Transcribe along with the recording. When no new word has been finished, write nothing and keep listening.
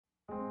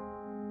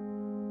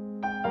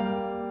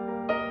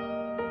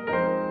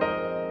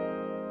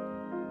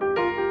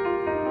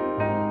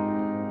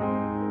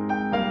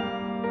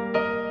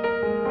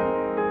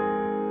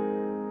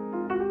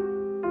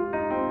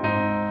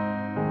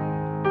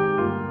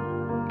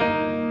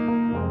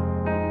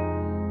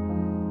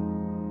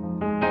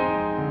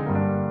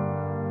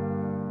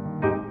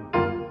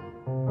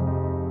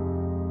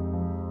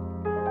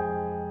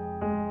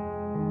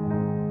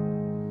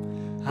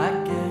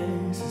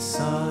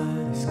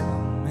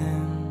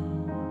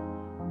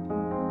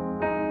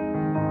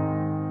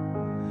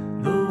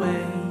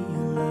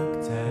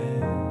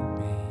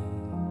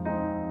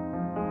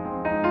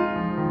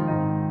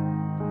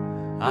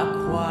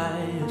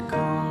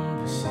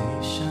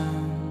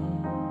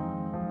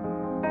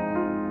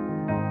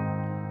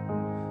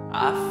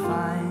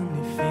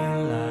finally feel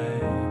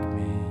like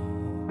me.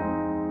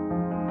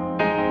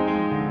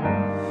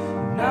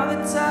 Now the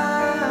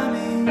time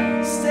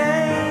is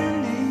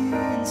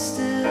standing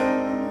still.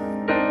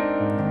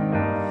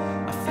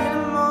 I feel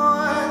it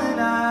more than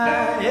I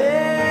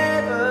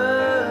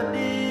ever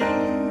did.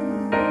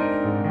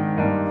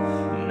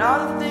 And all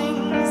the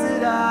things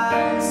that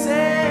I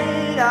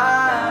said I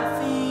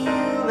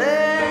feel,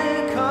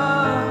 they're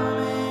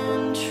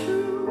coming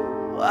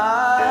true.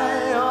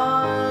 I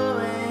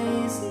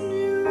always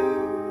knew.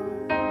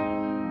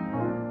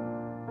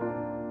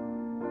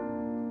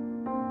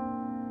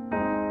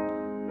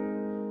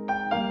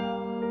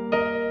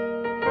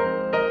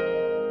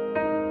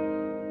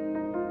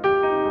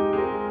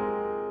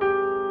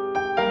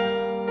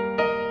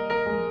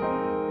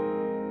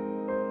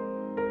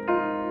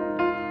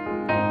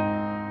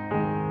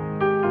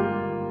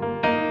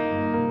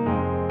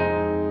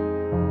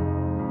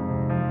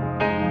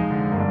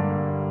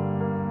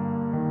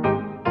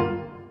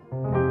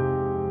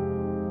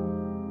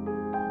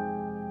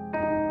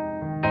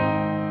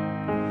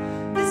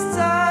 This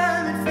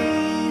time it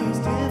feels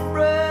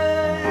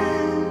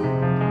different.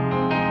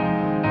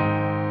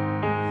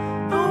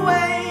 The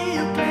way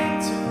you cling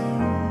to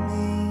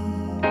me.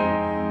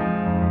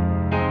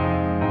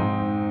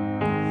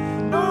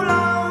 No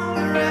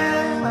longer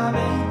am I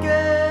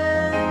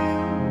vacant.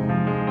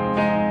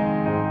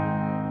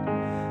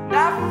 And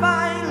I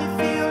finally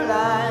feel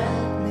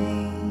like me.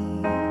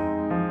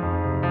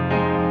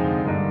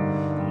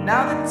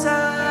 Now the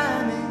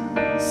time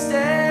is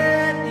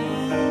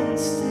standing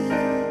still.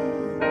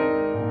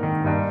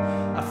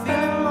 I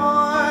feel it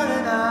more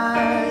than I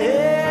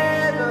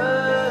ever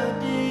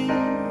did.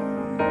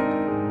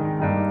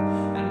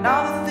 And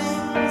all the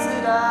things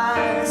that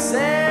I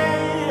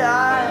said I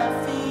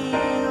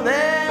feel,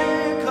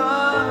 they're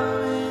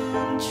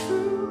coming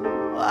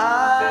true.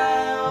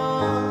 I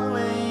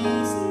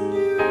always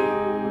knew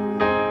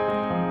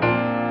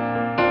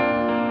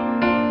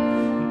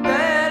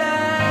that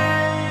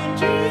I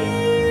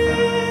dreamed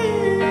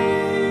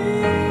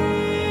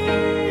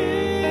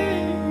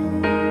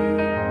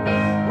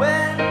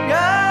when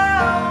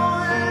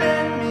God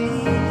let me,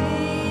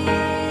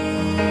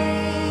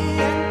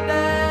 and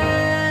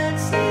I'd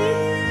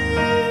sleep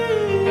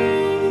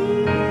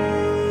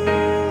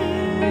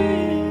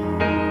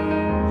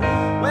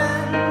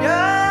when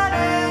you're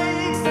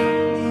next to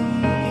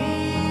me.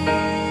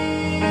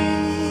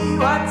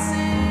 What's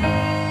it